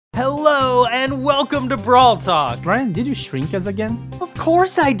Hello and welcome to Brawl Talk. Brian, did you shrink us again? Of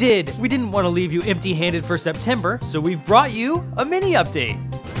course I did. We didn't want to leave you empty-handed for September, so we've brought you a mini update.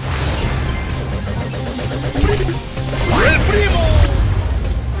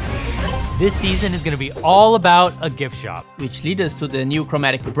 This season is going to be all about a gift shop, Which leads us to the new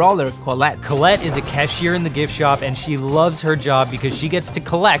chromatic brawler, Colette. Colette is a cashier in the gift shop, and she loves her job because she gets to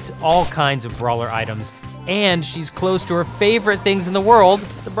collect all kinds of brawler items, and she's close to her favorite things in the world,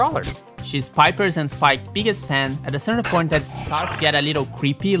 the Brawlers. She's Piper's and Spike's biggest fan. At a certain point that Starr get a little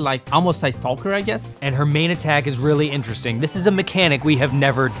creepy, like almost a stalker, I guess. And her main attack is really interesting. This is a mechanic we have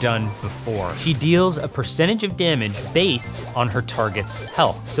never done before. She deals a percentage of damage based on her target's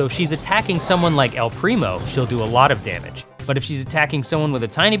health. So if she's attacking someone like El Primo, she'll do a lot of damage. But if she's attacking someone with a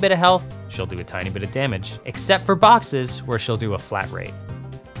tiny bit of health, she'll do a tiny bit of damage. Except for boxes, where she'll do a flat rate.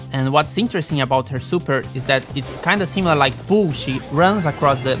 And what's interesting about her super is that it's kinda similar like Bull. She runs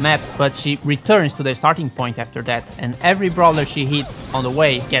across the map, but she returns to the starting point after that. And every brawler she hits on the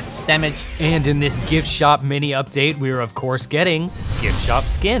way gets damage. And in this gift shop mini update, we are of course getting gift shop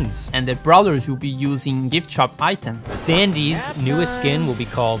skins. And the brawlers will be using gift shop items. Sandy's newest skin will be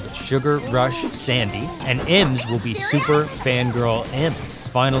called Sugar Rush Sandy, and M's will be Super Fangirl M's.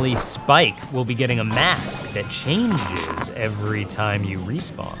 Finally, Spike will be getting a mask that changes every time you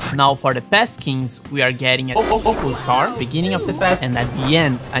respawn. Now for the past skins, we are getting a Starr, beginning of the past, and at the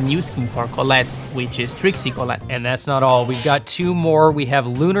end, a new skin for Colette, which is Trixie Colette. And that's not all, we've got two more. We have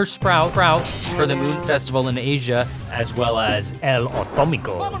Lunar Sprout for the Moon Festival in Asia, as well as El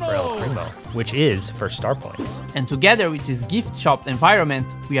Atomico for El Primo, which is for star points. And together with this gift shop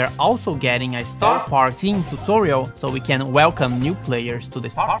environment, we are also getting a Starr Park team tutorial, so we can welcome new players to the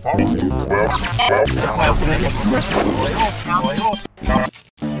Starr Park.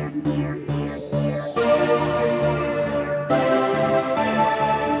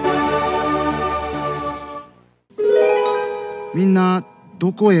みんな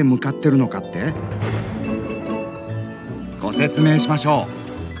どこへ向かってるのかって？ご説明しましょう。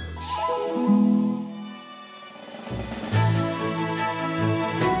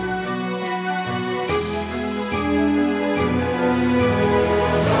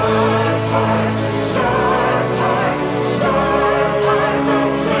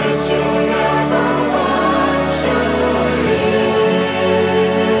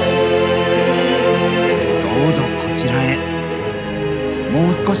も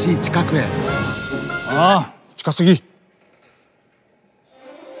う少し近くへ。ああ、近すぎ。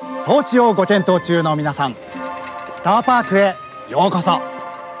投資をご検討中の皆さん、スターパークへようこそ。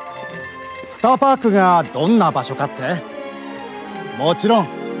スターパークがどんな場所かって？もちろん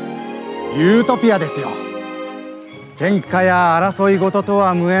ユートピアですよ。喧嘩や争い事と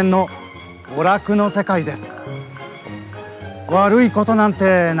は無縁の娯楽の世界です。悪いことなん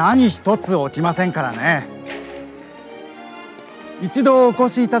て何一つ起きませんからね。一度お越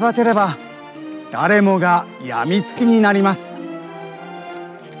しいただければ誰もがやみつきになります。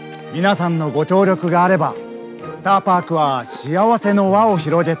皆さんのご協力があればスターパークは幸せの輪を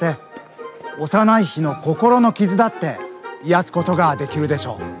広げて幼い日の心の傷だって癒すことができるでし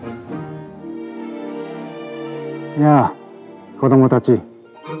ょう。やあ子供たち、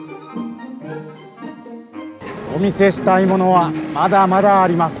お見せしたいものはまだまだあ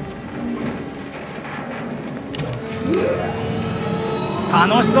ります。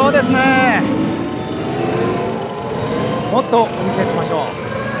楽しそうですね。もっとお見せしましょう。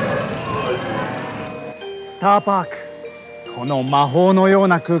スターパーク、この魔法のよう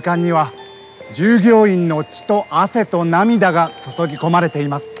な空間には従業員の血と汗と涙が注ぎ込まれてい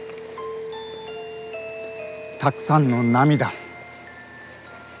ます。たくさんの涙、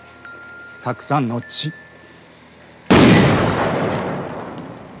たくさんの血。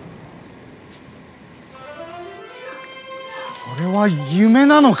これは夢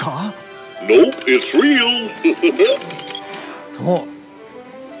なのか？ Nope, it's real. そう、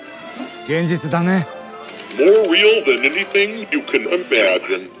現実だね。More real than anything you can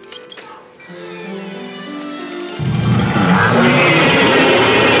imagine.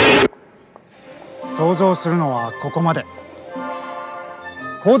 想像するのはここまで。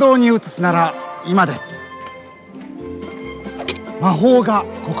行動に移すなら今です。魔法が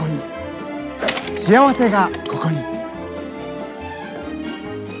ここに、幸せがここに。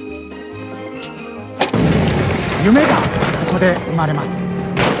夢がここで生まれます。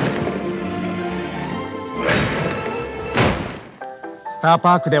スター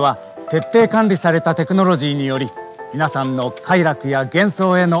パークでは徹底管理されたテクノロジーにより皆さんの快楽や幻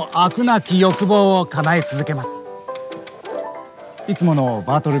想への飽くなき欲望を叶え続けます。いつもの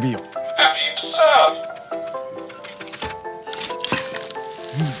バートルビーを。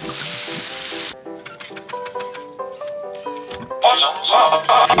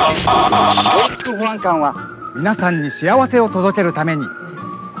保安官は皆さんに幸せを届けるために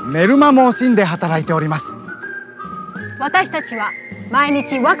寝る間も惜しんで働いております。私たちは毎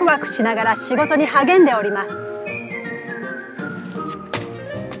日ワクワクしながら仕事に励んでおります。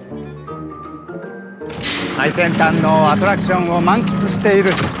最先端のアトラクションを満喫してい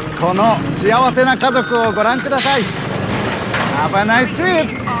るこの幸せな家族をご覧ください。Have a nice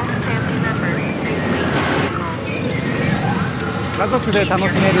trip! 家族で楽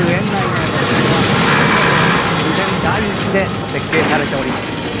しめる園内の自然第一で設計されております。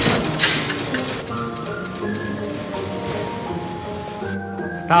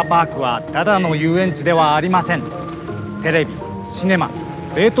スターパークはただの遊園地ではありません。テレビ、シネマ、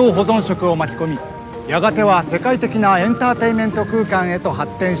冷凍保存食を巻き込み、やがては世界的なエンターテインメント空間へと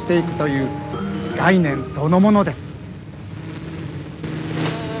発展していくという概念そのものです。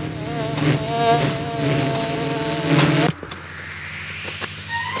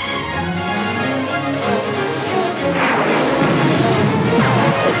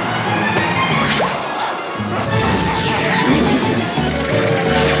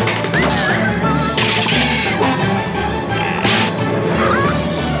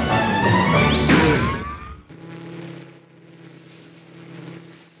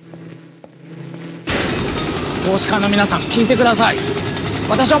投資家の皆さん聞いてください。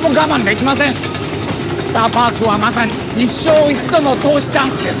私はもう我慢できません。スターパークはまさに一生一度の投資チャ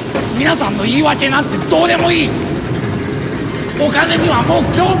ンスです。皆さんの言い訳なんてどうでもいい。お金にはもう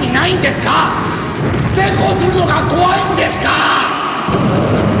興味ないんですか？成功するのが怖いんですか？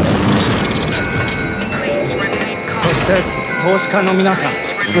そして投資家の皆さん、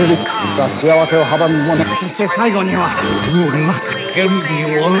数日が幸せを阻むもの、そして最後には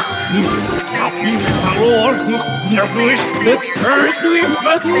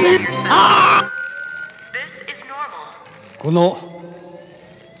この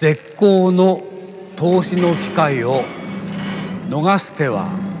絶好の投資の機会を逃す手は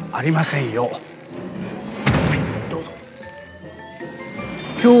ありませんよ。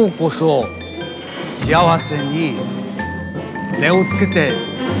今日こそ幸せに値をつけて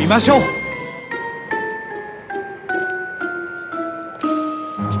みましょう。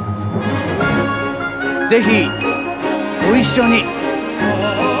ぜひご一緒に。ス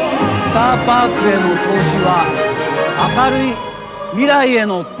ターパークへの投資は明るい未来へ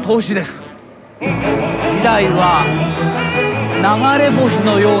の投資です。未来は流れ星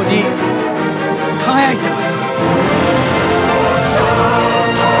のように輝いてます。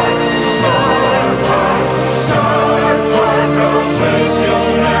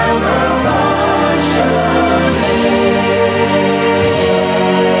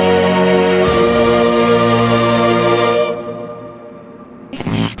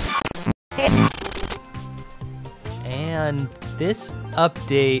And this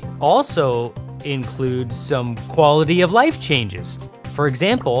update also includes some quality of life changes. For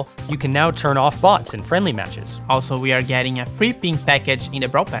example, you can now turn off bots in friendly matches. Also, we are getting a free pin package in the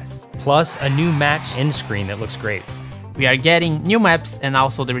Brawl Pass. Plus a new match end screen that looks great. We are getting new maps and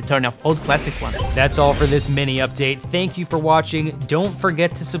also the return of old classic ones. That's all for this mini update. Thank you for watching. Don't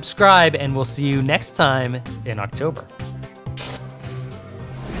forget to subscribe and we'll see you next time in October.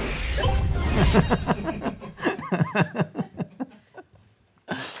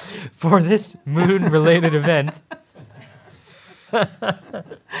 For this moon-related event.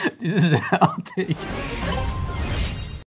 This is the outtake.